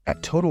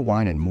At Total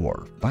Wine &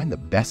 More, find the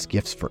best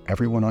gifts for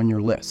everyone on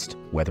your list,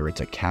 whether it's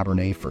a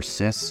Cabernet for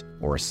sis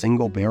or a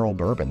single barrel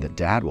bourbon that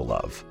Dad will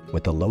love.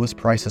 With the lowest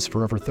prices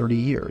for over 30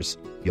 years,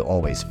 you'll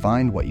always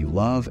find what you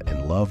love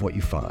and love what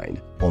you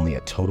find. Only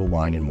at Total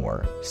Wine &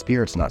 More.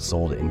 Spirits not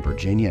sold in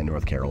Virginia and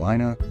North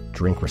Carolina.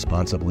 Drink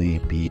responsibly.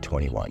 Be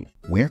 21.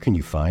 Where can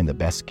you find the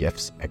best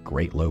gifts at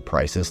great low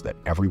prices that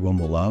everyone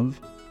will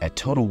love? At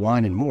Total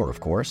Wine & More,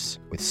 of course.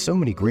 With so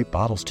many great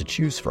bottles to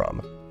choose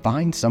from.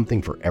 Find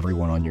something for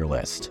everyone on your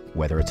list,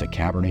 whether it's a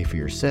Cabernet for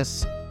your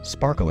sis,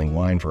 sparkling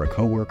wine for a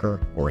coworker,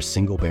 or a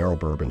single barrel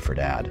bourbon for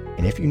Dad.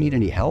 And if you need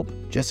any help,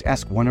 just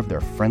ask one of their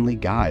friendly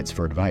guides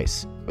for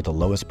advice. With the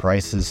lowest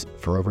prices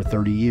for over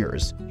 30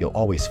 years, you'll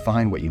always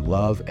find what you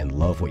love and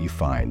love what you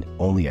find.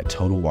 Only at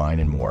Total Wine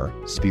 & More.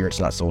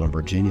 Spirits not sold in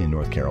Virginia and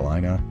North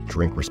Carolina.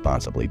 Drink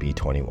responsibly. Be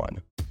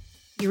 21.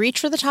 You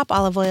reach for the top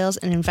olive oils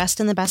and invest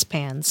in the best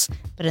pans.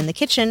 But in the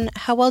kitchen,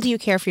 how well do you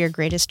care for your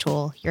greatest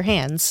tool, your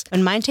hands?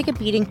 When mine take a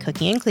beating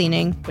cooking and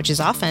cleaning, which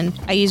is often,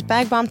 I use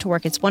Bag Balm to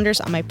work its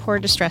wonders on my poor,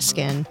 distressed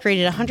skin.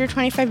 Created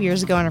 125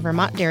 years ago on a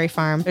Vermont dairy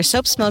farm, their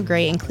soaps smell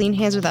great and clean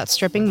hands without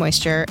stripping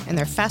moisture, and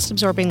their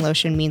fast-absorbing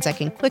lotion means I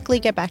can quickly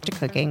get back to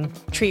cooking.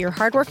 Treat your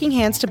hardworking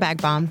hands to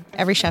Bag Balm,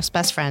 every chef's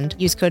best friend.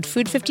 Use code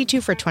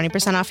FOOD52 for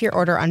 20% off your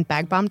order on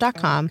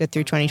bagbalm.com. Good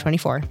through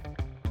 2024.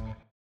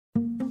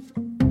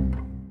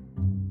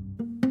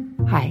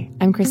 Hi,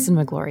 I'm Kristen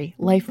McGlory,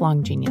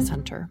 lifelong genius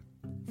hunter.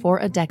 For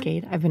a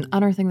decade, I've been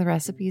unearthing the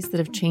recipes that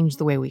have changed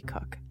the way we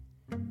cook.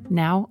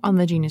 Now, on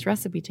the Genius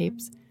Recipe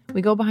Tapes,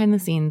 we go behind the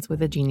scenes with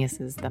the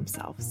geniuses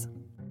themselves.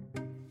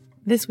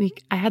 This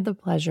week, I had the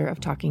pleasure of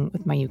talking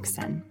with Mayukh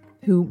Sen,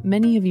 who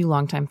many of you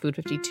longtime Food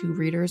 52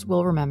 readers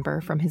will remember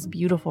from his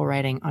beautiful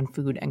writing on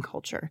food and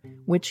culture,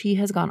 which he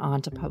has gone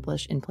on to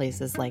publish in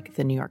places like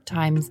the New York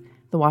Times,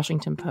 the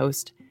Washington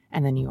Post,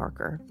 and the New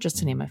Yorker, just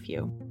to name a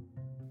few.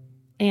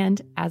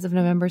 And as of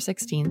November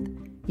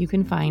 16th, you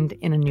can find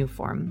in a new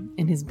form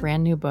in his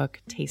brand new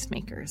book,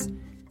 Tastemakers,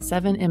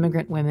 7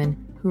 Immigrant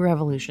Women Who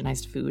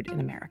Revolutionized Food in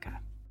America.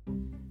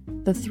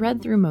 The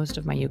thread through most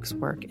of Mayukh's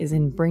work is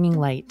in bringing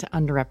light to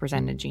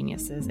underrepresented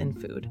geniuses in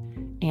food,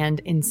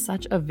 and in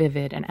such a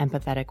vivid and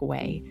empathetic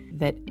way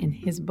that in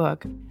his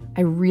book,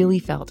 I really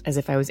felt as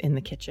if I was in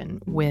the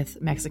kitchen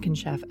with Mexican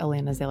chef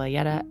Elena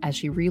Zelaya as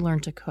she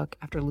relearned to cook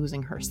after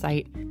losing her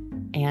sight,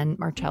 and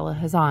Marcella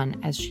Hazan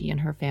as she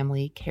and her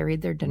family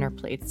carried their dinner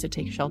plates to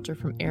take shelter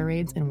from air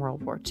raids in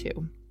World War II.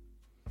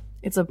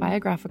 It's a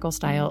biographical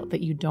style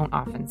that you don't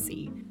often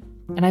see,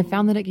 and I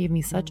found that it gave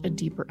me such a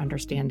deeper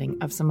understanding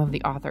of some of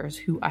the authors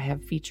who I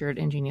have featured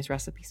in Genius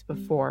Recipes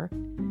before,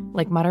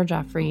 like Madar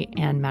Jaffrey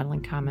and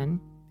Madeline Kamen,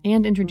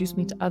 and introduced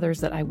me to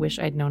others that I wish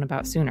I'd known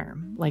about sooner,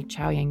 like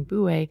Chow-Yang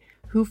Bue,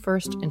 who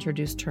first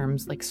introduced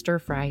terms like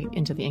stir-fry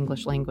into the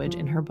English language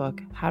in her book,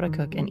 How to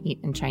Cook and Eat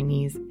in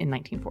Chinese in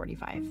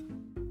 1945.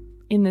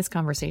 In this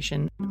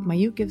conversation,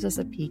 Mayukh gives us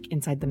a peek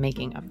inside the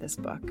making of this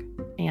book,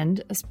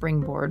 and a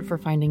springboard for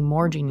finding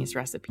more genius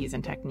recipes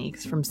and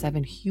techniques from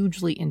 7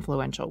 hugely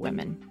influential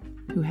women,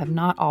 who have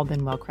not all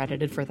been well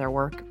credited for their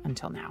work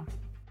until now.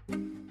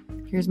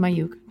 Here's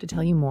Mayukh to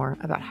tell you more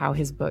about how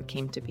his book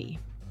came to be.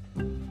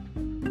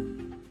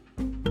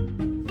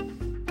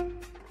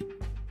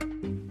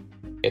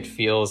 It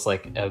feels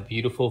like a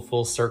beautiful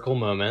full circle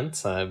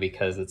moment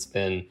because it's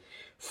been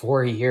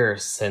 4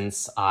 years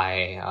since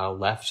I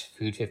left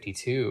Food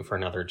 52 for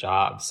another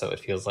job. So it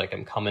feels like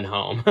I'm coming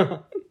home.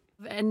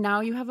 And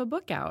now you have a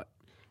book out.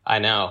 I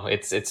know.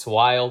 It's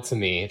wild to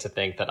me to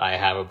think that I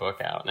have a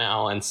book out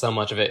now. And so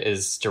much of it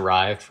is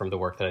derived from the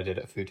work that I did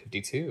at Food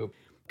 52.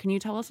 Can you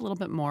tell us a little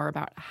bit more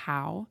about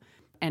how,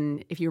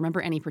 and if you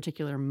remember any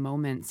particular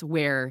moments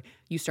where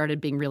you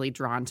started being really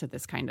drawn to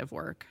this kind of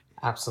work?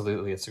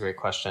 Absolutely. It's a great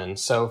question.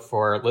 So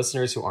for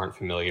listeners who aren't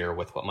familiar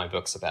with what my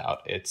book's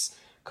about, it's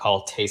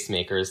called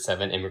Tastemakers,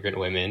 7 Immigrant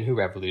Women Who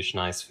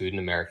Revolutionized Food in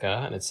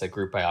America. And it's a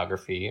group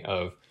biography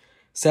of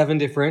 7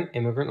 different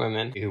immigrant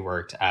women who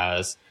worked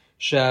as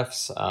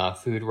chefs,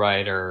 food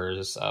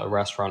writers,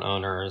 restaurant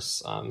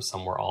owners.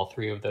 Some were all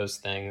 3 of those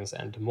things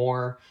and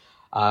more,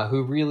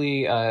 who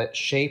really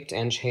shaped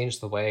and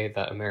changed the way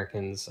that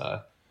Americans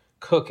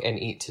cook and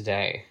eat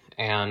today.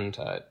 And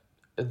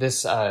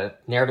this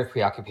narrative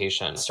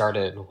preoccupation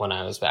started when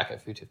I was back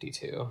at Food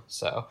 52.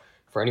 So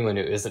for anyone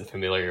who isn't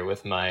familiar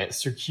with my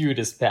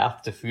circuitous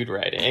path to food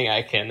writing,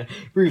 I can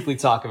briefly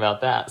talk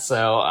about that.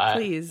 So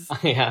please.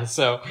 Yeah.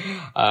 So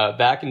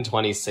back in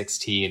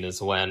 2016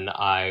 is when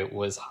I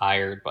was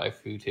hired by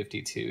Food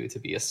 52 to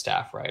be a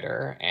staff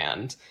writer.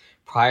 And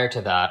prior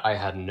to that, I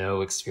had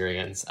no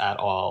experience at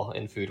all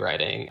in food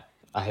writing.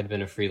 I had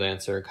been a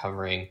freelancer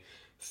covering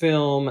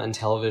film and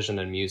television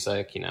and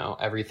music,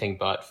 everything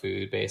but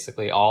food,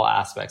 basically all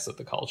aspects of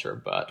the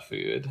culture but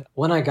food.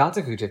 When I got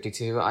to Food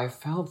 52, I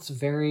felt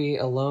very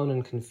alone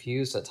and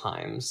confused at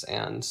times,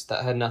 and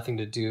that had nothing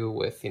to do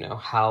with,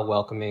 how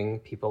welcoming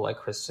people like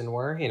Kristen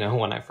were,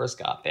 when I first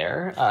got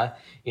there.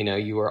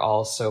 You were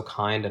all so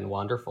kind and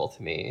wonderful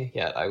to me,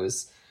 yet I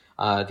was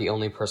the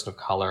only person of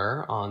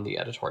color on the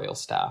editorial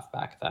staff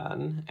back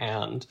then,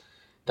 and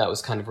that was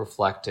kind of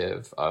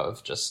reflective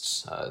of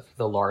just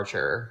the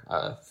larger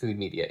food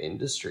media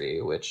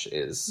industry, which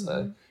is,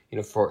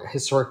 for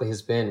historically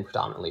has been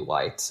predominantly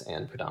white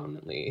and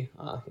predominantly,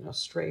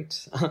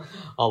 straight,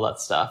 all that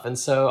stuff. And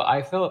so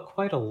I felt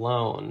quite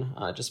alone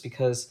just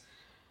because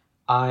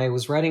I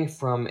was writing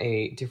from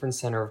a different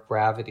center of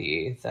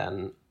gravity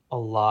than a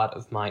lot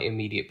of my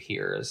immediate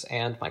peers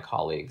and my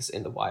colleagues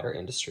in the wider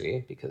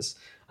industry, because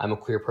I'm a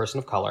queer person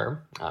of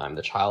color. I'm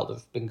the child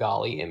of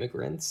Bengali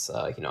immigrants.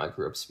 I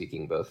grew up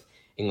speaking both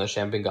English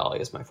and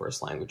Bengali as my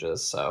first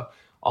languages. So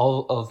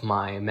all of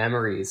my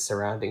memories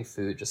surrounding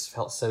food just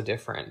felt so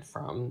different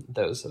from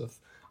those of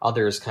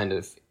others kind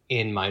of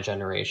in my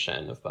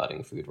generation of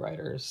budding food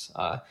writers.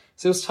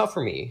 So it was tough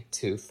for me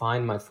to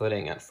find my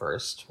footing at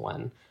first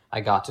when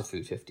I got to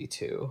Food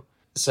 52.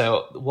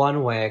 So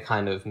one way I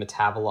kind of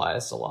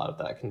metabolized a lot of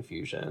that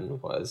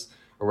confusion was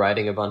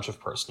writing a bunch of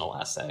personal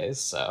essays.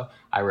 So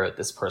I wrote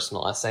this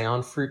personal essay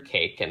on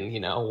fruitcake and,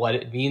 what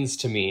it means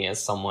to me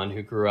as someone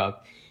who grew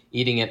up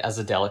eating it as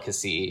a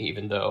delicacy,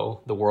 even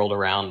though the world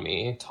around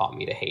me taught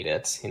me to hate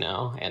it,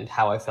 and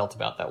how I felt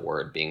about that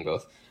word being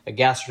both a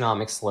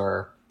gastronomic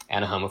slur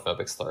and a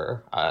homophobic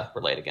slur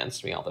relayed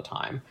against me all the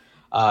time.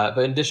 But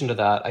in addition to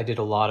that, I did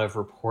a lot of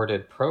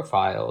reported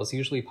profiles,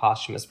 usually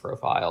posthumous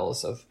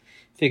profiles of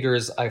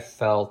figures I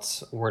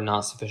felt were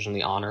not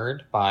sufficiently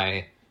honored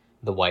by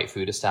the white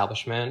food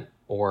establishment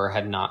or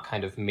had not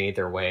kind of made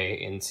their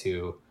way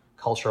into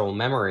cultural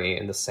memory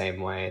in the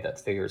same way that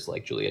figures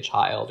like Julia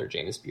Child or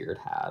James Beard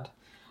had.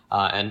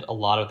 And a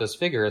lot of those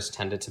figures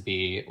tended to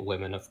be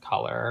women of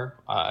color,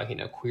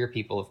 queer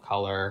people of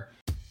color.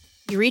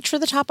 You reach for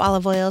the top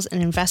olive oils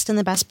and invest in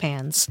the best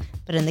pans.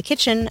 But in the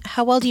kitchen,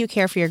 how well do you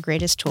care for your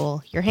greatest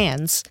tool, your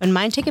hands? When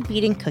mine take a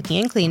beating cooking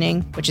and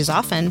cleaning, which is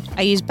often,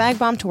 I use Bag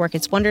Balm to work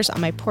its wonders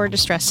on my poor,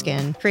 distressed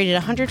skin. Created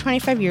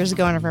 125 years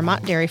ago on a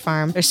Vermont dairy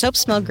farm, their soaps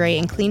smell great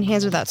and clean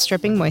hands without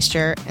stripping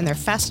moisture, and their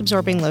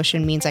fast-absorbing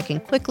lotion means I can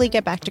quickly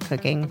get back to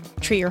cooking.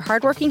 Treat your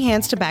hardworking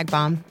hands to Bag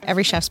Balm,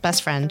 every chef's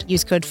best friend.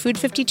 Use code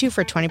FOOD52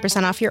 for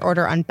 20% off your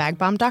order on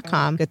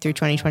bagbalm.com. Good through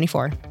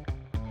 2024.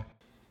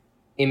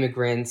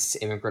 Immigrants,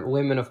 immigrant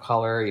women of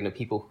color,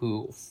 people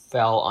who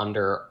fell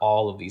under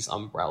all of these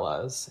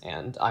umbrellas.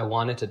 And I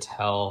wanted to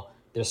tell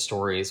their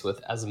stories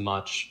with as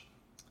much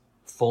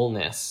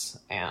fullness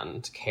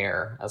and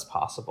care as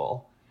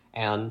possible.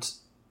 And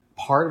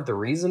part of the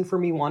reason for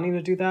me wanting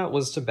to do that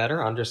was to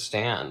better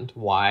understand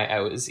why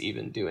I was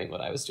even doing what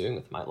I was doing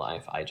with my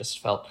life. I just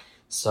felt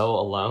so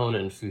alone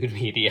in food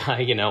media,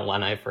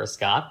 when I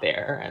first got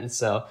there. And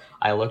so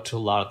I looked to a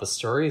lot of the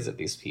stories of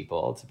these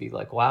people to be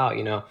like,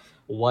 wow,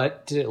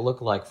 what did it look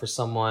like for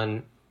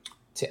someone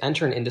to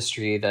enter an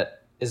industry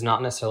that is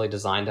not necessarily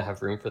designed to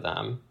have room for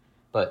them,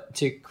 but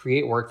to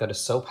create work that is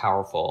so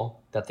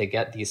powerful that they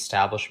get the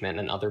establishment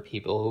and other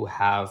people who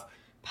have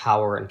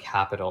power and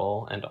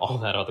capital and all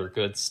that other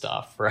good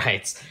stuff,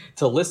 right,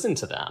 to listen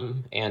to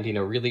them and,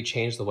 really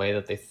change the way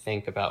that they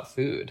think about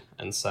food.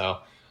 And so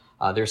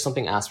there's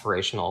something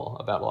aspirational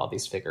about a lot of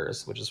these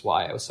figures, which is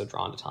why I was so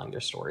drawn to telling their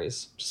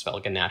stories. Just felt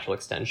like a natural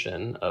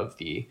extension of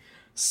the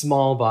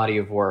small body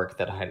of work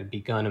that I had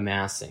begun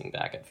amassing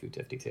back at Food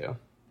 52.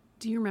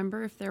 Do you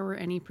remember if there were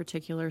any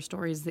particular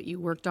stories that you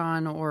worked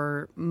on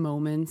or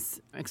moments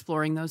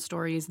exploring those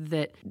stories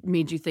that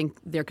made you think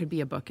there could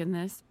be a book in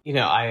this?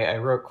 I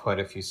wrote quite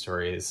a few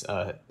stories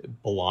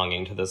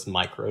belonging to this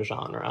micro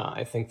genre.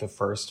 I think the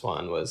first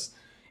one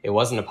it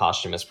wasn't a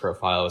posthumous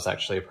profile. It was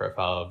actually a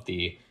profile of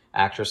the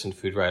actress and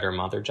food writer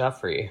Mother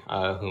Jeffrey,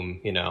 whom,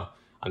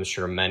 I'm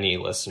sure many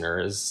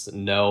listeners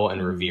know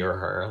and revere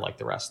her like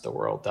the rest of the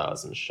world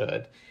does and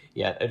should.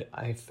 Yet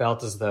I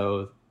felt as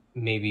though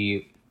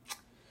maybe,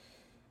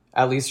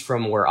 at least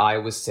from where I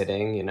was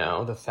sitting,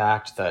 the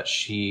fact that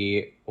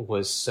she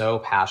was so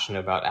passionate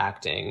about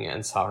acting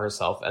and saw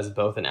herself as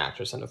both an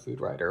actress and a food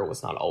writer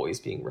was not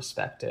always being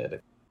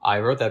respected.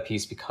 I wrote that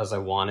piece because I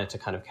wanted to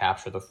kind of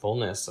capture the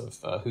fullness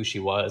of who she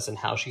was and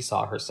how she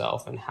saw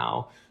herself and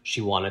how she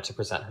wanted to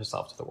present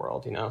herself to the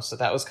world, So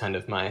that was kind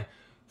of my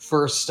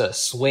first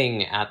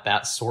swing at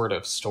that sort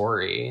of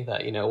story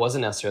that,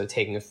 wasn't necessarily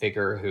taking a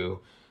figure who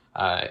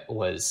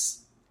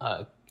was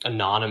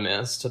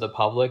anonymous to the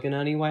public in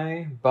any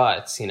way.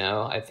 But,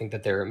 I think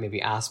that there may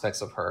be aspects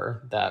of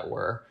her that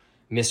were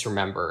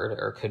misremembered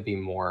or could be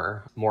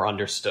more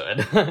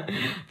understood,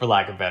 for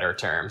lack of better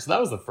terms. So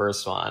that was the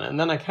first one. And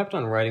then I kept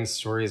on writing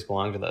stories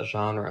belonging to that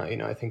genre.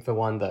 I think the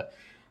one that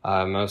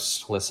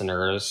most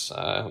listeners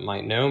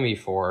might know me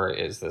for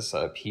is this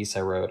piece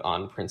I wrote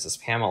on Princess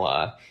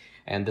Pamela.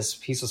 And this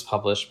piece was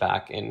published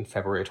back in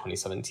February of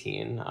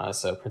 2017.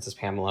 So Princess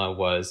Pamela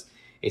was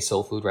a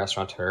soul food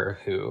restaurateur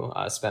who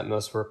spent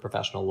most of her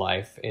professional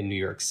life in New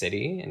York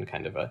City in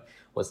kind of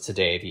what's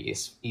today the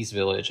East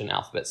Village and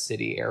Alphabet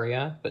City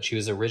area. But she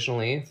was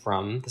originally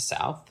from the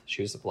South.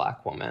 She was a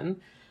Black woman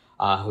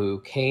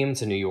who came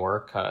to New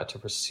York to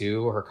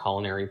pursue her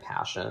culinary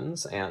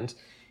passions. And,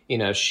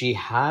 she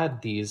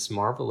had these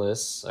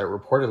marvelous,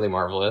 reportedly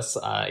marvelous,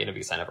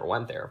 because I never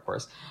went there, of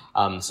course,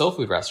 soul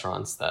food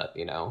restaurants that,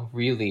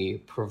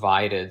 really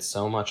provided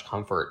so much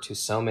comfort to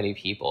so many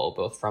people,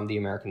 both from the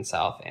American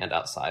South and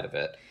outside of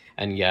it.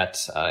 And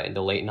yet in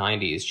the late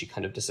 90s, she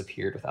kind of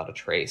disappeared without a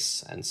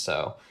trace. And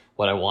so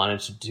what I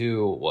wanted to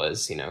do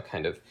was,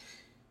 kind of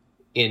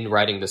in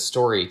writing the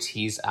story,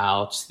 tease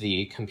out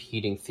the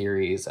competing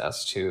theories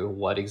as to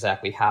what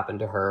exactly happened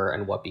to her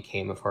and what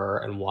became of her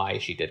and why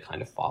she did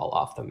kind of fall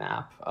off the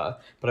map.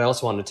 But I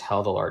also wanted to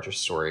tell the larger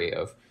story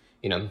of,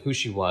 who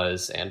she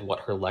was and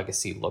what her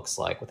legacy looks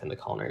like within the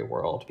culinary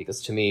world.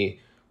 Because to me,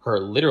 her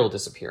literal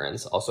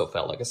disappearance also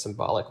felt like a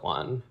symbolic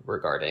one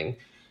regarding,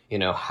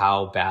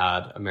 how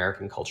bad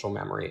American cultural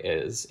memory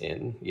is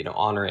in,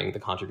 honoring the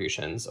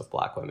contributions of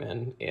Black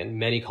women in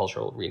many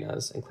cultural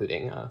arenas,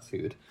 including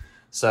food.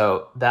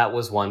 So that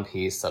was one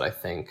piece that I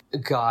think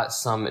got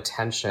some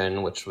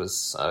attention, which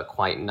was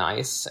quite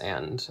nice.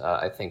 And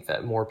I think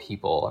that more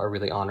people are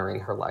really honoring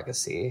her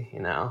legacy,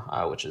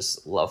 which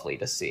is lovely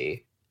to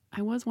see.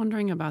 I was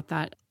wondering about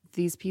that.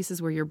 These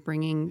pieces where you're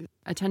bringing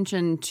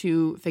attention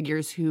to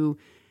figures who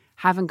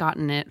haven't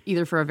gotten it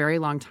either for a very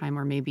long time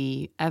or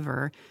maybe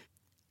ever.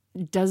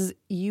 Does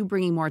you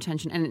bringing more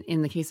attention, and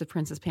in the case of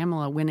Princess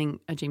Pamela winning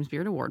a James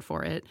Beard Award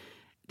for it,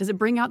 does it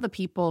bring out the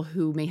people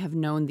who may have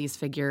known these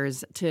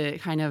figures to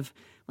kind of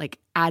like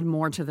add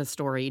more to the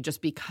story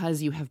just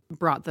because you have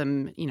brought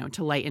them,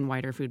 to light in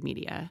wider food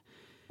media?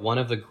 One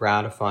of the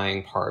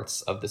gratifying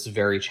parts of this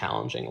very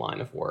challenging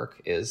line of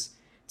work is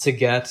to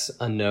get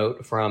a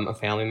note from a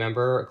family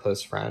member, a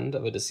close friend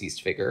of a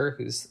deceased figure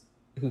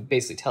who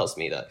basically tells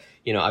me that,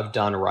 I've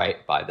done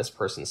right by this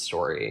person's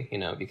story,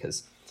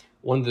 because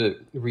one of the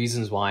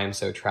reasons why I'm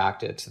so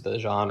attracted to the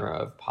genre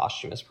of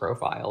posthumous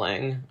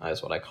profiling,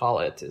 is what I call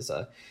it, is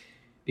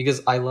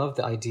because I love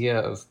the idea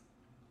of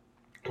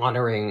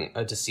honoring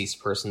a deceased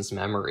person's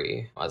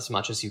memory as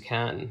much as you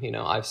can.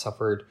 I've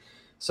suffered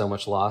so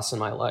much loss in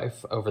my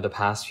life over the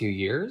past few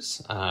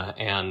years,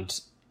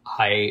 and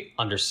I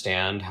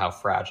understand how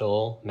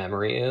fragile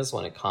memory is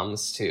when it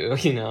comes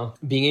to,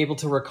 being able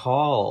to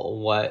recall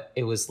what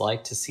it was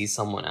like to see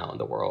someone out in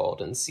the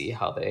world and see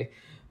how they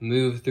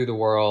move through the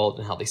world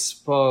and how they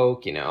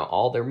spoke,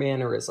 all their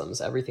mannerisms,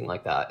 everything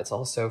like that. It's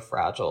all so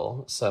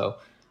fragile. So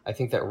I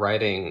think that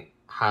writing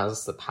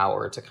has the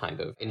power to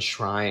kind of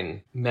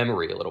enshrine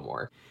memory a little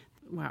more.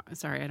 Wow.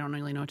 Sorry, I don't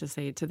really know what to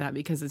say to that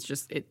because it's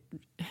just,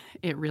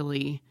 it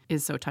really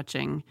is so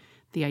touching.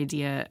 The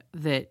idea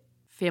that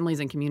families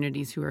and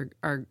communities who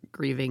are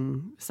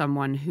grieving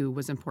someone who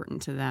was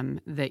important to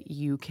them, that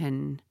you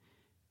can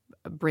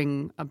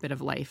bring a bit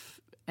of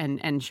life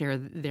and share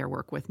their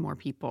work with more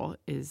people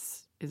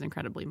is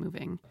incredibly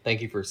moving.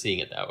 Thank you for seeing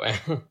it that way.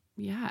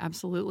 Yeah,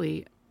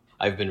 absolutely.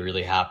 I've been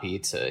really happy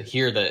to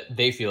hear that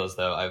they feel as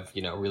though I've,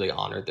 really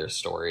honored their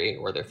story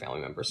or their family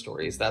member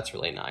stories. That's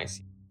really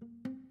nice.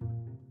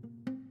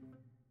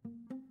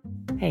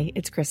 Hey,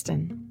 it's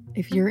Kristen.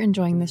 If you're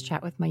enjoying this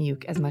chat with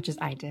Mayukh as much as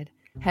I did,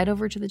 head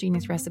over to the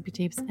Genius Recipe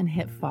Tapes and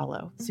hit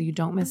follow so you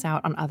don't miss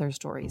out on other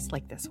stories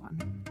like this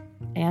one.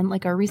 And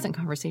like our recent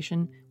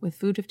conversation with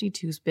Food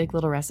 52's Big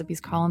Little Recipes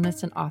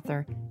columnist and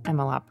author,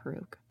 Emma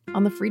Paruk,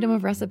 on the freedom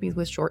of recipes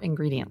with short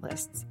ingredient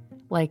lists,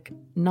 like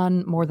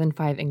none more than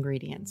 5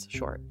 ingredients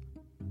short,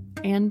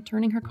 and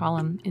turning her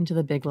column into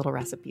the Big Little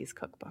Recipes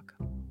cookbook.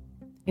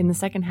 In the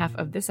second half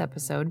of this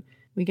episode,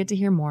 we get to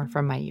hear more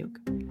from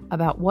Mayukh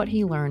about what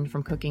he learned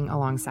from cooking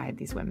alongside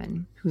these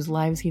women, whose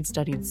lives he'd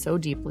studied so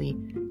deeply,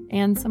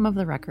 and some of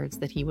the records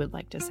that he would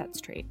like to set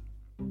straight.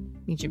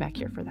 Meet you back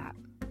here for that.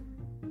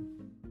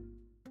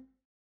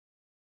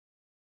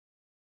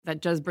 That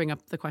does bring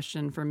up the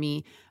question for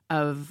me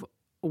of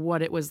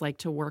what it was like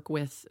to work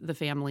with the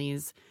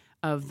families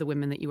of the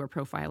women that you were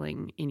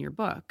profiling in your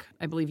book.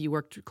 I believe you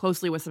worked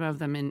closely with some of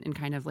them in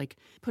kind of like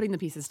putting the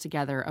pieces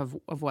together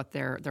of what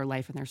their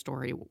life and their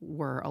story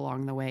were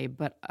along the way.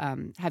 But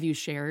have you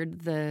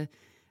shared the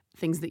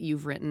things that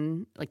you've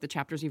written, like the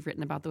chapters you've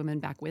written about the women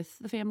back with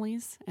the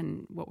families?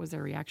 And what was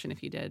their reaction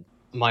if you did?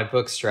 My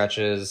book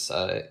stretches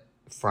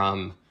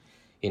from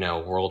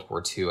World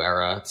War II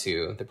era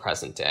to the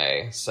present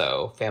day.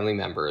 So family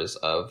members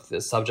of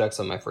the subjects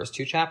of my first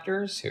 2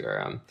 chapters, who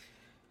are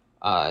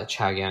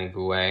Chaoyang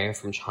Bue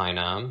from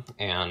China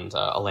and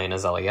Elena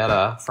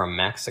Zellieta from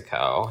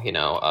Mexico,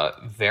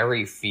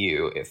 very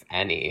few, if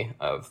any,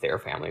 of their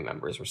family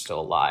members were still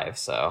alive.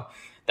 So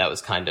that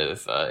was kind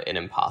of an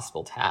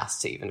impossible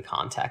task to even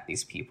contact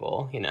these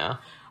people,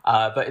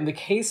 But in the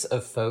case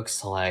of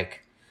folks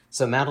like,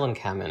 so Madeleine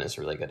Kemen is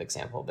a really good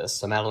example of this.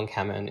 So Madeleine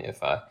Kemen, if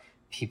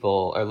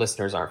people or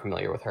listeners aren't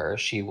familiar with her,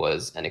 she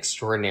was an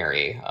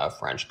extraordinary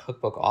French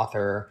cookbook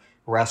author,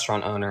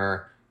 restaurant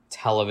owner,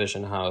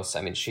 television host.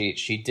 I mean,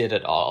 she did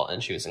it all,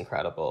 and she was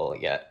incredible.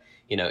 Yet,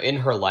 in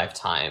her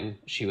lifetime,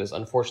 she was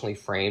unfortunately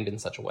framed in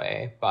such a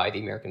way by the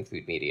American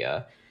food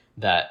media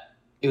that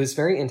it was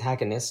very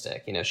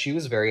antagonistic. She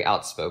was very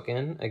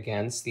outspoken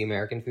against the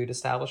American food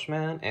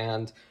establishment,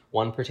 and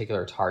one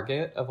particular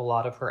target of a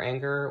lot of her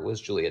anger was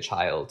Julia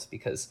Child,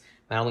 because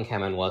Madeleine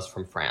Cameron was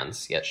from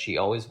France, yet she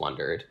always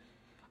wondered,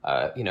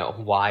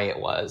 why it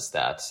was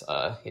that,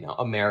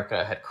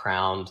 America had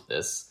crowned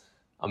this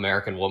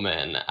American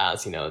woman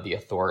as, the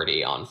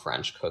authority on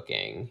French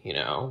cooking,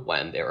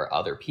 when there were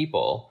other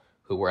people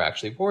who were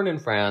actually born in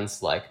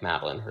France, like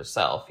Madeleine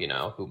herself,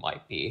 who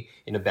might be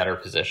in a better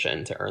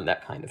position to earn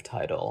that kind of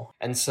title.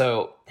 And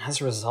so as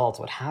a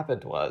result, what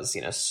happened was,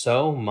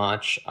 so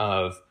much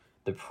of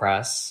the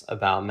press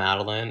about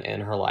Madeleine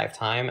in her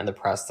lifetime and the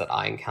press that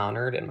I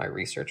encountered in my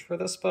research for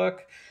this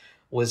book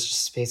was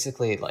just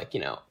basically like,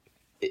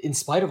 in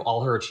spite of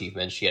all her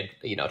achievements, she had,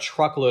 a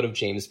truckload of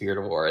James Beard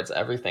Awards,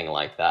 everything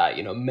like that,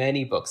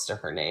 many books to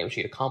her name.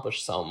 She'd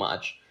accomplished so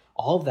much.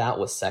 All of that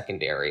was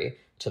secondary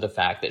to the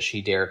fact that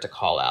she dared to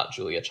call out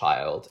Julia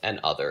Child and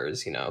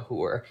others, who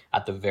were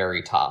at the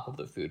very top of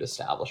the food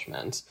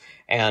establishment.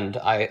 And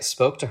I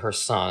spoke to her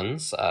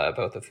sons,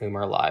 both of whom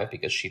are alive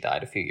because she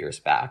died a few years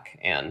back.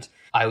 And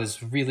I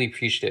was really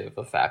appreciative of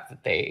the fact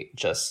that they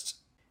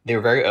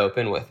were very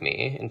open with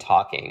me in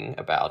talking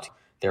about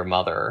their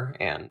mother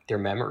and their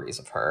memories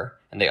of her.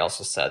 And they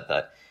also said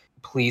that,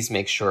 please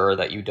make sure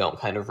that you don't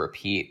kind of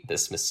repeat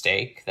this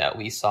mistake that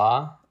we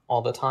saw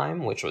all the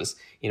time, which was,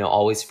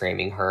 always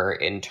framing her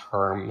in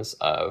terms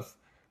of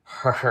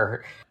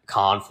her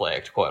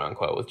conflict, quote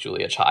unquote, with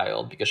Julia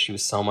Child, because she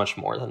was so much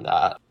more than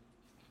that.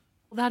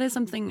 Well, that is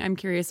something I'm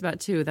curious about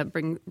too. That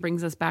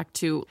brings us back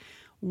to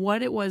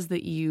what it was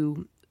that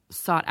you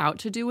sought out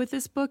to do with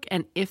this book,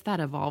 and if that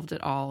evolved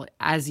at all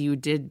as you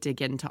did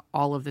dig into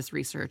all of this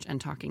research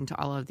and talking to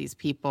all of these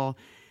people.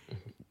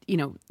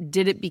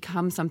 Did it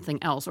become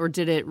something else, or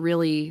did it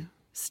really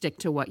stick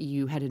to what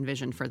you had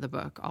envisioned for the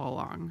book all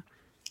along?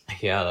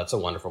 Yeah, that's a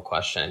wonderful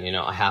question.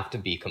 I have to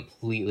be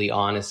completely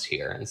honest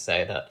here and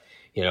say that,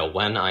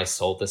 when I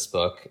sold this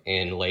book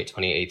in late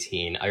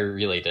 2018, I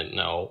really didn't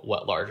know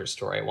what larger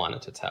story I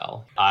wanted to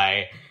tell.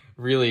 I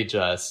really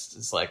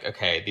it's like,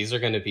 okay, these are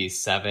going to be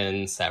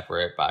 7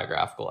 separate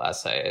biographical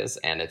essays,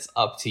 and it's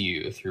up to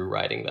you through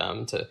writing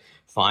them to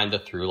find the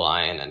through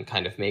line and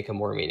kind of make a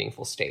more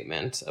meaningful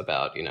statement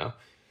about,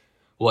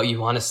 what you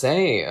want to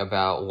say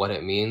about what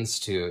it means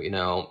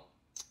to,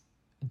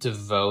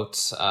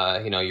 devote,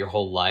 your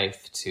whole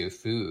life to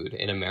food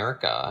in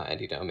America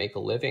and, make a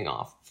living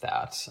off of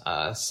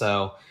that.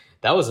 So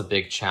that was a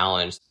big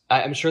challenge.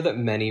 I'm sure that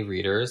many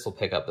readers will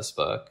pick up this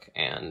book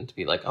and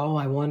be like, oh,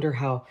 I wonder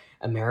how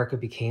America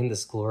became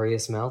this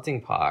glorious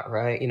melting pot,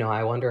 right?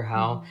 I wonder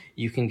how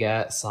you can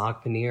get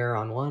saag paneer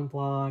on one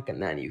block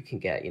and then you can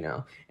get,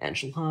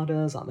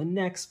 enchiladas on the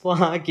next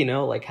block,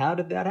 like how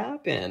did that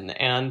happen?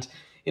 And,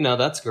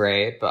 that's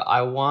great, but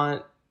I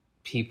want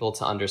people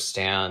to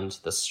understand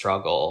the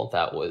struggle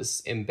that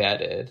was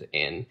embedded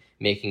in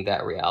making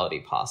that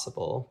reality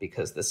possible,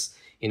 because this,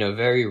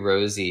 very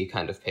rosy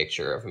kind of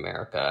picture of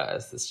America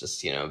as this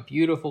just,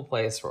 beautiful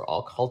place where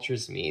all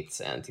cultures meet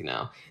and,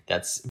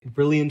 that's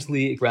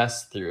brilliantly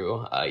expressed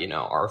through,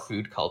 our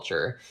food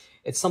culture.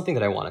 It's something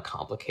that I want to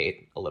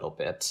complicate a little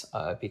bit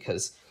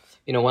because,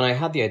 when I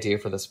had the idea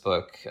for this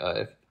book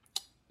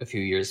a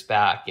few years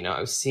back,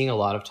 I was seeing a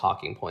lot of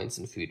talking points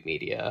in food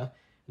media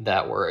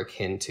that were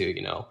akin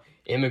to,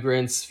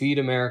 immigrants feed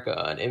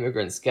America and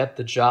immigrants get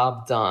the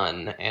job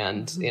done.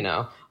 And,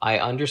 I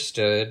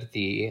understood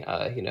the,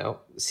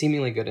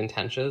 seemingly good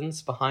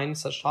intentions behind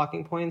such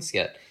talking points,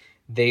 yet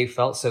they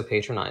felt so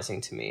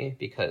patronizing to me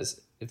because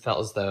it felt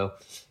as though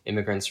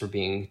immigrants were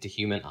being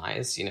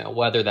dehumanized,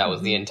 whether that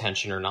was the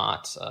intention or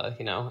not,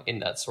 in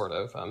that sort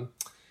of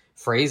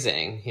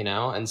phrasing,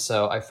 and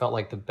so I felt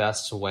like the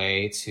best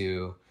way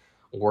to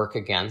work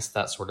against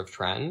that sort of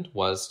trend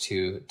was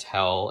to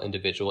tell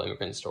individual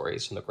immigrant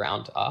stories from the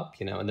ground up,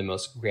 in the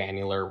most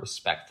granular,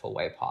 respectful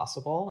way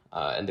possible.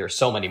 And there's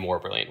so many more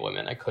brilliant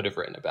women I could have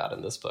written about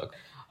in this book.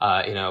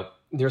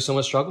 There's so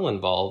much struggle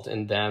involved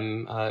in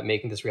them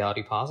making this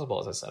reality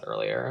possible, as I said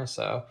earlier.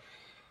 So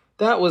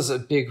that was a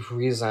big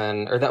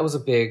reason, or that was a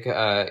big,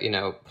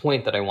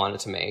 point that I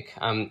wanted to make.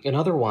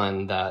 Another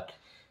one that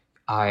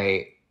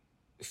I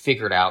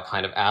figured out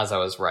kind of as I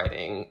was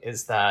writing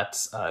is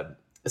that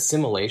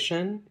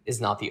assimilation is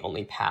not the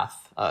only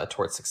path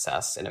towards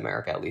success in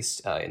America, at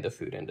least in the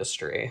food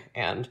industry.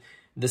 And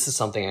this is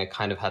something I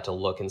kind of had to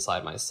look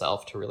inside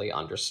myself to really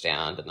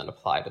understand and then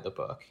apply to the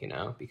book,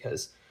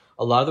 because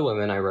a lot of the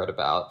women I wrote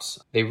about,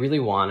 they really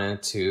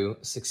wanted to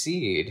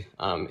succeed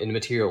in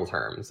material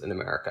terms in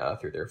America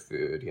through their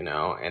food,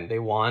 and they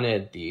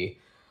wanted the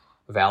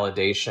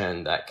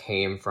validation that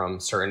came from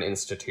certain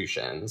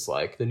institutions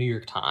like the New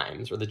York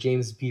Times or the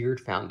James Beard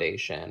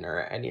Foundation or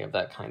any of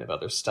that kind of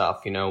other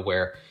stuff,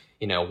 where,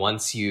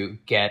 once you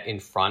get in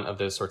front of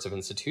those sorts of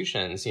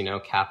institutions,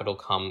 capital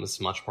comes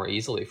much more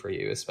easily for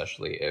you,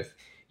 especially if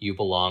you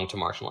belong to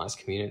marginalized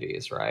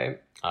communities,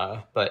 right?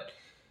 But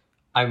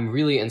I'm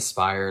really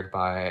inspired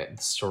by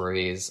the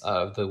stories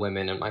of the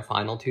women in my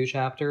final 2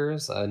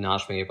 chapters,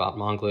 Najmi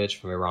Batmanglij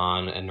from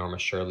Iran and Norma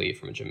Shirley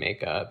from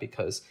Jamaica,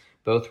 because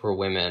both were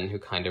women who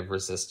kind of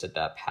resisted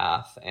that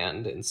path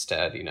and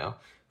instead,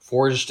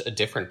 forged a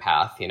different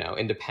path,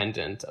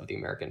 independent of the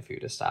American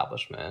food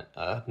establishment.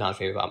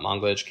 Najmi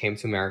Manglich came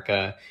to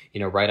America,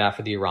 right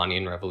after the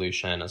Iranian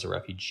Revolution as a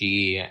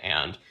refugee,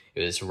 and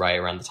it was right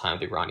around the time of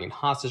the Iranian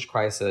hostage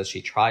crisis.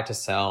 She tried to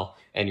sell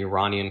an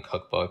Iranian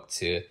cookbook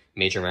to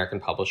major American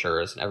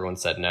publishers, and everyone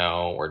said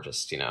no, or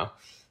just,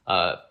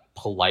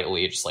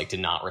 politely just like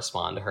did not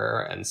respond to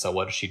her. And so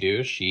what did she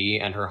do? She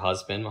and her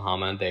husband,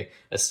 Muhammad, they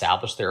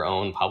established their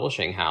own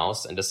publishing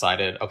house and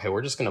decided, okay,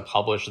 we're just going to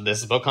publish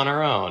this book on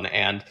our own.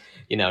 And,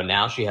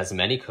 now she has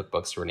many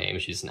cookbooks to her name.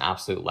 She's an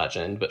absolute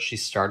legend, but she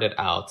started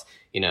out,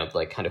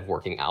 kind of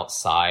working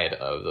outside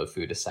of the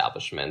food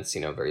establishments,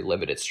 very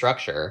limited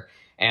structure.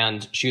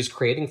 And she was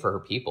creating for her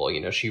people.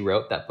 She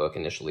wrote that book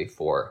initially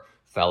for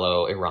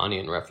fellow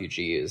Iranian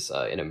refugees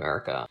in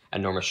America.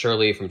 And Norma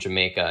Shirley from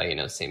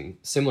Jamaica,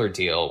 similar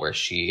deal where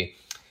she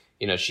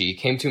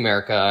came to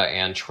America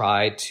and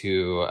tried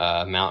to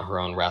mount her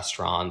own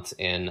restaurant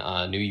in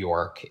New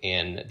York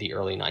in the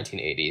early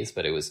 1980s,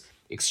 but it was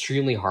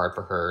extremely hard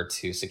for her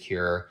to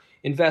secure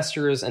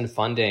investors and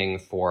funding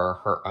for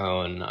her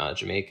own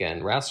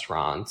Jamaican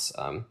restaurants,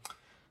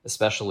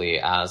 especially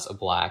as a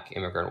Black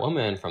immigrant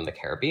woman from the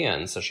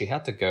Caribbean. So she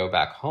had to go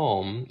back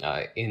home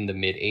in the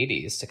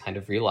mid-'80s to kind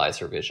of realize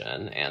her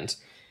vision. And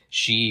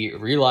she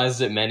realized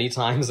it many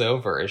times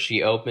over.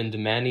 She opened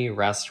many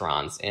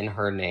restaurants in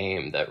her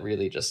name that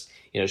really just,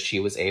 she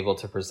was able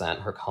to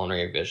present her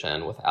culinary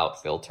vision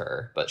without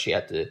filter. But she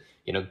had to,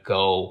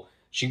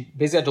 she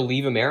basically had to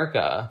leave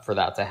America for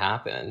that to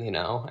happen,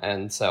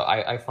 And so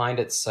I find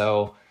it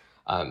so...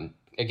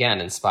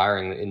 again,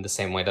 inspiring in the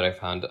same way that I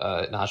found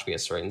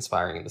Najmi's story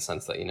inspiring in the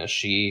sense that,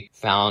 she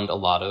found a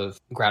lot of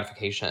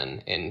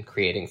gratification in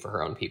creating for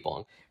her own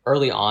people.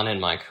 Early on in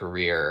my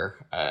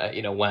career,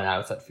 when I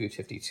was at Food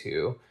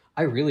 52,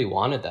 I really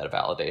wanted that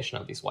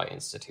validation of these white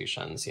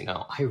institutions.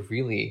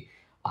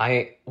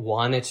 I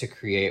wanted to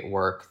create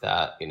work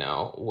that,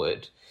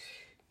 would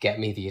get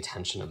me the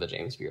attention of the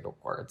James Beard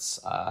Awards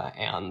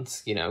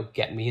and,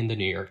 get me in the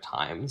New York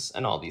Times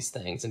and all these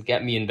things and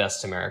get me in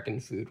Best American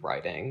Food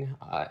Writing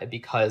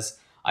because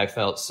I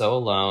felt so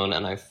alone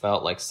and I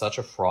felt like such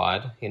a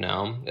fraud,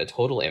 a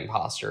total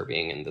imposter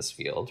being in this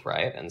field,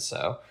 right? And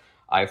so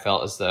I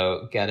felt as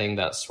though getting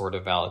that sort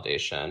of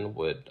validation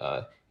would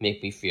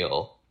make me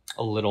feel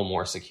a little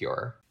more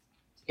secure.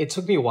 It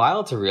took me a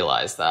while to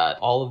realize that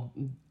all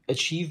of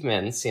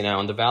achievements,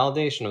 and the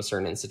validation of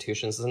certain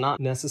institutions does not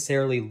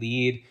necessarily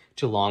lead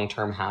to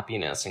long-term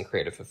happiness and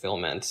creative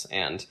fulfillment.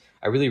 And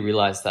I really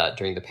realized that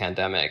during the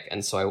pandemic.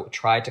 And so I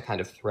tried to kind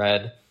of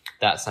thread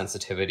that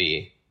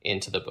sensitivity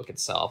into the book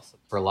itself.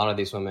 For a lot of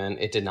these women,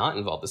 it did not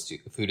involve the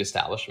food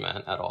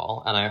establishment at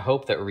all. And I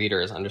hope that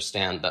readers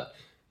understand that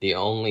the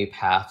only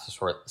path to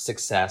sort of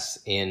success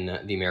in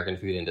the American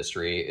food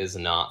industry is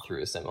not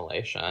through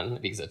assimilation,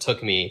 because it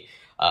took me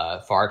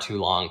far too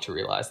long to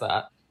realize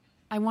that.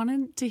 I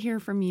wanted to hear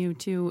from you,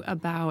 too,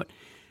 about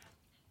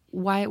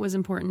why it was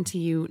important to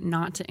you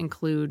not to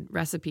include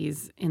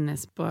recipes in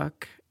this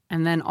book.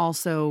 And then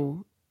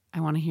also,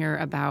 I want to hear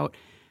about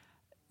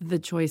the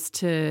choice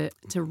to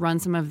run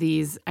some of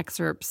these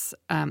excerpts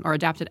or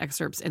adapted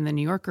excerpts in The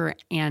New Yorker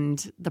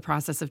and the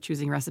process of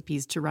choosing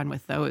recipes to run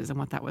with those and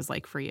what that was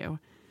like for you.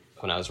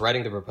 When I was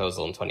writing the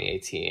proposal in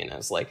 2018, I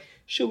was like,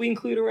 should we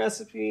include a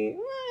recipe?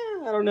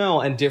 I don't know.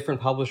 And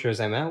different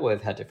publishers I met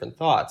with had different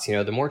thoughts.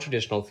 The more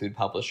traditional food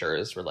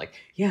publishers were like,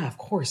 yeah, of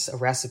course, a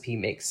recipe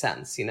makes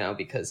sense,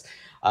 because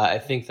I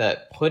think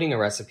that putting a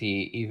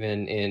recipe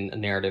even in a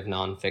narrative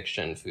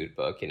nonfiction food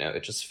book,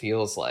 it just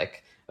feels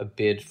like a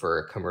bid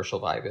for commercial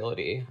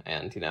viability.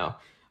 And,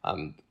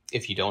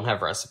 if you don't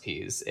have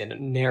recipes in a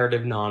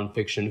narrative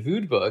nonfiction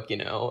food book,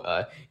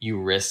 you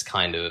risk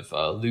kind of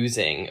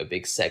losing a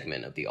big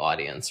segment of the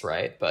audience,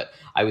 right? But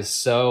I was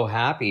so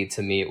happy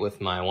to meet with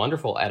my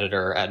wonderful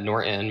editor at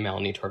Norton,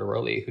 Melanie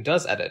Tortoroli, who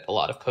does edit a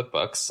lot of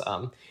cookbooks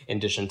in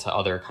addition to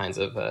other kinds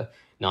of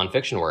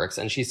nonfiction works.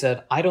 And she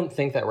said, I don't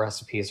think that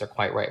recipes are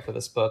quite right for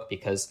this book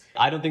because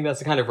I don't think that's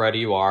the kind of writer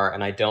you are.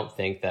 And I don't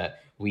think that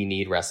we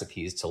need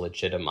recipes to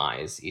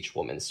legitimize each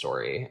woman's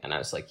story. And I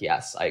was like,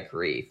 yes, I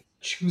agree.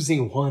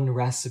 Choosing one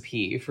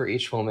recipe for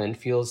each woman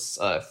feels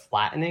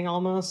flattening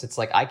almost. It's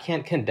like I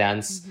can't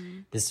condense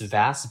this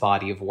vast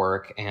body of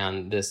work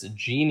and this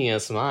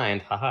genius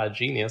mind. Haha,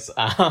 genius.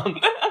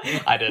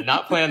 I did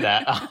not plan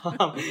that.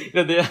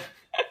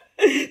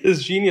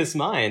 This genius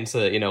mind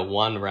to,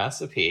 one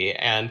recipe.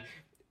 And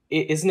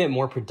isn't it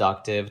more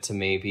productive to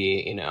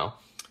maybe,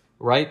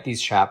 write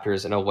these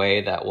chapters in a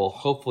way that will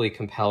hopefully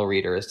compel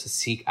readers to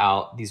seek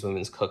out these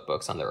women's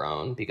cookbooks on their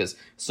own, because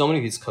so many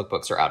of these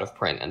cookbooks are out of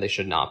print and they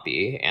should not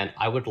be. And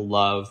I would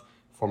love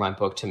for my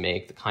book to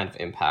make the kind of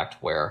impact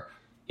where,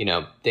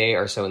 they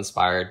are so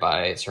inspired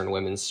by certain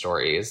women's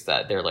stories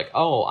that they're like,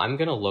 oh, I'm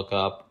going to look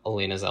up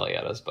Elena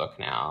Zelietta's book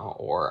now,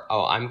 or,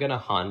 oh, I'm going to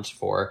hunt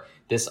for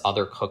this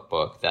other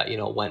cookbook that,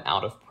 went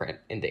out of print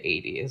in the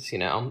 80s,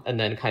 and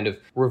then kind of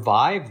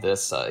revive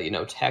this,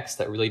 text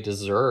that really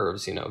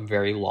deserves,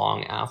 very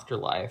long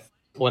afterlife.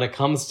 When it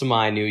comes to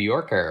my New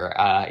Yorker,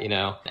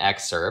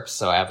 excerpts,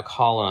 so I have a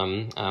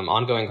column,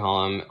 ongoing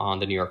column on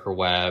the New Yorker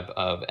web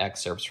of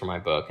excerpts from my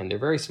book, and they're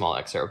very small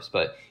excerpts,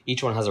 but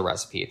each one has a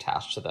recipe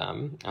attached to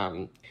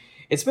them.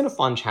 It's been a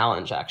fun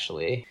challenge,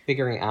 actually,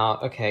 figuring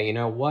out, okay,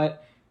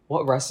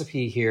 what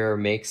recipe here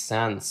makes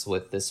sense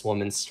with this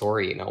woman's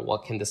story?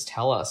 What can this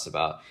tell us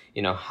about,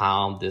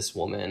 how this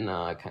woman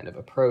kind of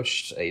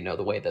approached,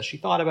 the way that she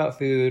thought about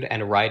food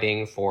and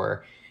writing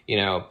for,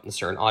 a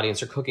certain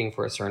audience or cooking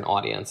for a certain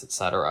audience,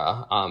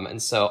 etc.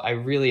 And so I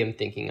really am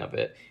thinking of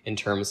it in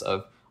terms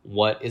of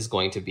what is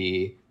going to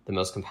be the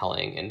most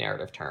compelling in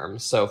narrative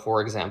terms. So,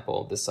 for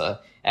example, this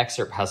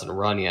excerpt hasn't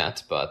run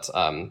yet, but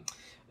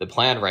the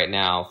plan right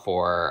now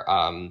for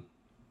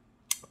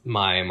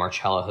my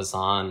Marcella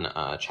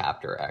Hazan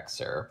chapter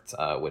excerpt,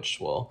 which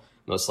will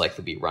most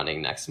likely be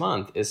running next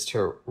month, is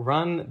to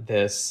run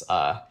this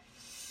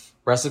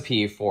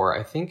recipe for,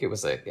 I think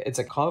it's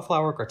a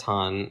cauliflower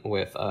gratin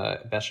with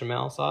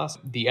bechamel sauce.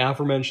 The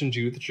aforementioned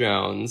Judith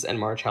Jones and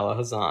Marcella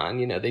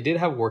Hazan, they did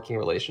have a working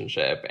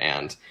relationship,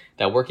 and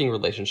that working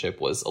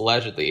relationship was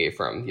allegedly,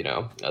 from,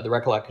 the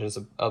recollections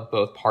of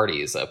both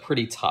parties,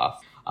 pretty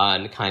tough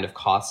and kind of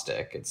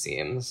caustic, it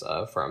seems,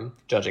 from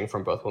judging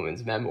from both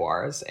women's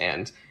memoirs.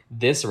 And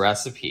this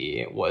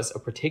recipe was a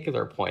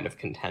particular point of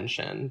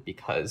contention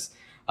because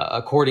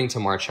according to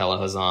Marcella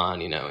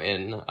Hazan,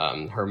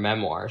 in her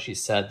memoir, she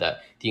said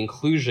that the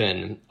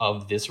inclusion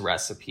of this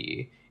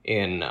recipe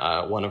in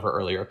one of her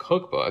earlier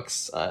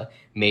cookbooks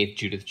made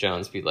Judith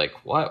Jones be like,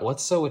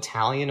 what's so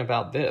Italian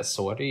about this?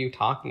 So what are you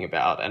talking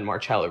about? And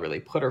Marcella really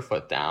put her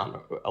foot down,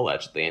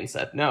 allegedly, and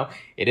said, no,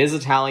 it is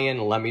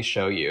Italian. Let me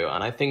show you.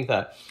 And I think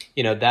that,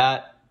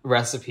 that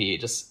recipe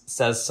just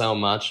says so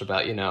much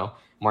about,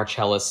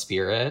 Marcella's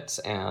spirit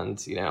and,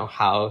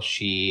 how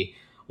she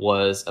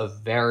was a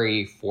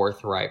very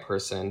forthright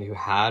person who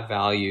had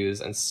values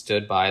and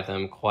stood by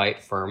them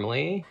quite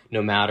firmly,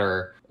 no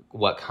matter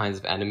what kinds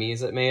of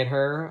enemies it made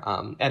her.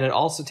 And it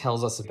also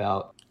tells us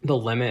about the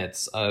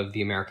limits of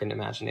the American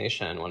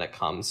imagination when it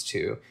comes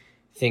to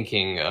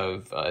thinking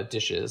of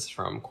dishes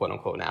from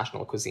quote-unquote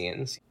national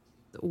cuisines.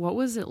 What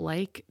was it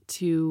like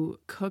to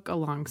cook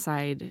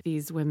alongside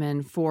these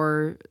women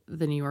for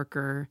the New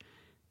Yorker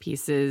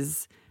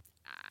pieces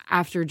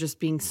after just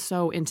being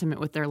so intimate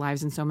with their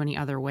lives in so many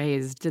other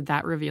ways? Did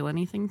that reveal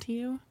anything to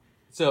you?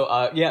 So,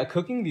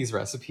 cooking these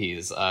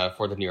recipes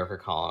for the New Yorker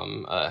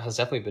column has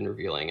definitely been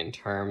revealing in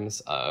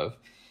terms of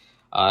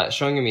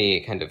showing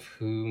me kind of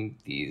who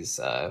these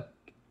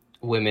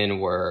women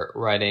were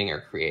writing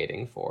or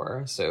creating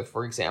for. So,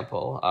 for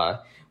example,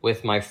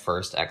 with my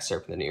first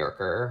excerpt in the New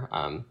Yorker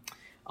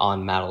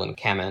on Madeleine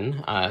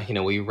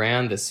Kamen, we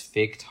ran this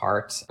fig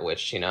tart,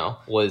 which,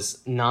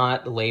 was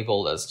not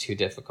labeled as too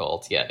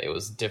difficult, yet it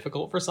was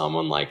difficult for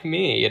someone like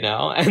me,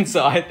 And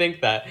so I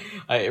think that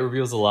it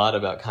reveals a lot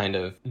about kind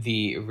of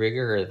the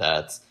rigor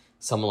that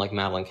someone like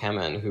Madeleine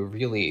Kamen, who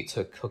really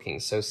took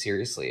cooking so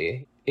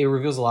seriously, it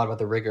reveals a lot about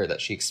the rigor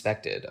that she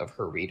expected of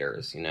her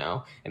readers, and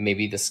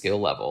maybe the skill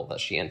level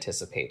that she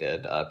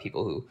anticipated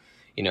people who,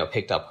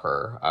 picked up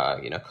her,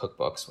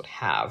 cookbooks would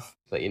have.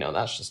 But,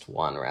 that's just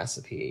one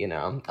recipe, In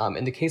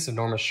the case of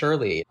Norma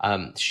Shirley,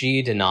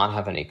 she did not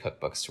have any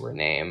cookbooks to her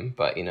name,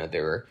 but,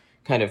 there were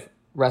kind of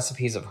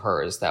recipes of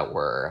hers that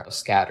were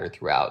scattered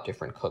throughout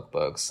different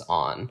cookbooks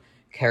on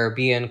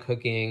Caribbean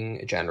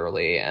cooking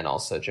generally, and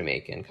also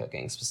Jamaican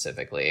cooking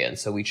specifically. And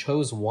so we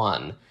chose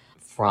one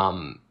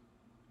from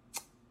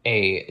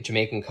a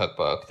Jamaican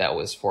cookbook that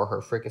was for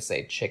her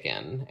fricasseed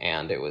chicken.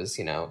 And it was,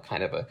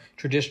 kind of a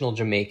traditional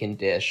Jamaican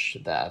dish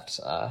that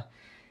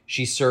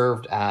she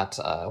served at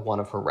one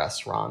of her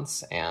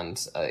restaurants.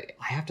 And I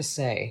have to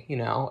say,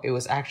 it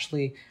was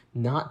actually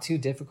not too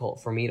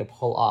difficult for me to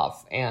pull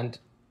off. And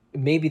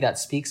maybe that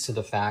speaks to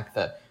the fact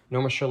that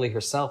Norma Shirley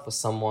herself was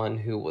someone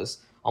who was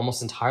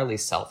almost entirely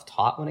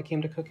self-taught when it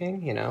came to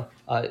cooking.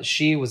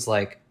 She was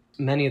like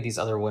many of these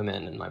other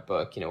women in my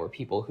book, were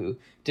people who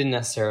didn't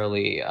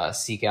necessarily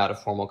seek out a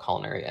formal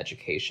culinary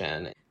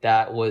education.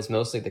 That was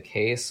mostly the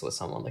case with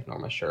someone like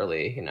Norma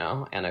Shirley,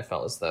 and I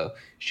felt as though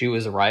she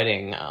was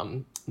writing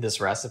this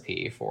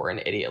recipe for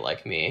an idiot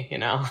like me,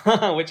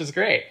 which is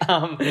great.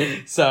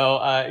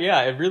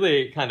 It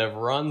really kind of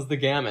runs the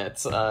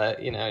gamut,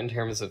 in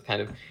terms of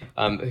kind of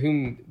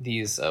whom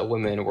these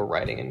women were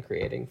writing and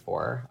creating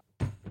for.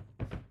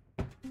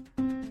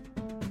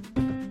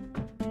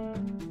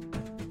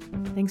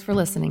 Thanks for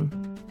listening.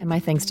 And my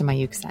thanks to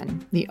Mayukh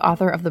Sen, the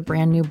author of the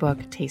brand new book,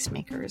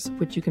 Tastemakers,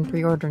 which you can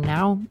pre-order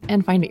now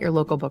and find at your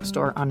local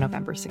bookstore on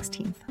November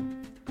 16th.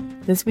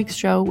 This week's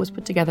show was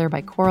put together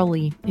by Coral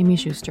Lee, Amy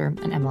Schuster,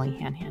 and Emily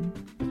Hanhan.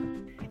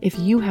 If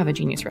you have a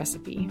genius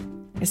recipe,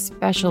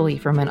 especially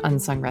from an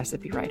unsung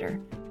recipe writer,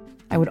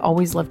 I would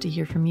always love to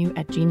hear from you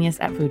at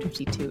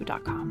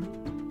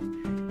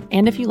genius@food52.com.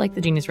 And if you like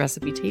the Genius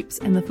Recipe Tapes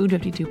and the Food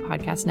 52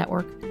 Podcast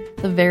Network,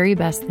 the very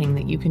best thing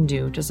that you can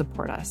do to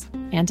support us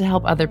and to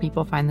help other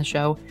people find the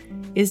show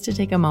is to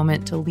take a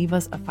moment to leave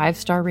us a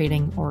 5-star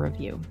rating or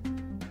review.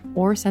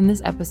 or send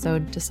this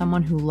episode to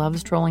someone who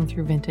loves trolling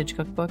through vintage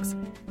cookbooks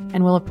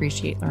and will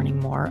appreciate learning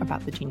more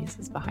about the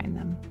geniuses behind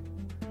them.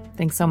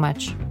 Thanks so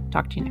much.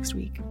 Talk to you next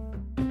week.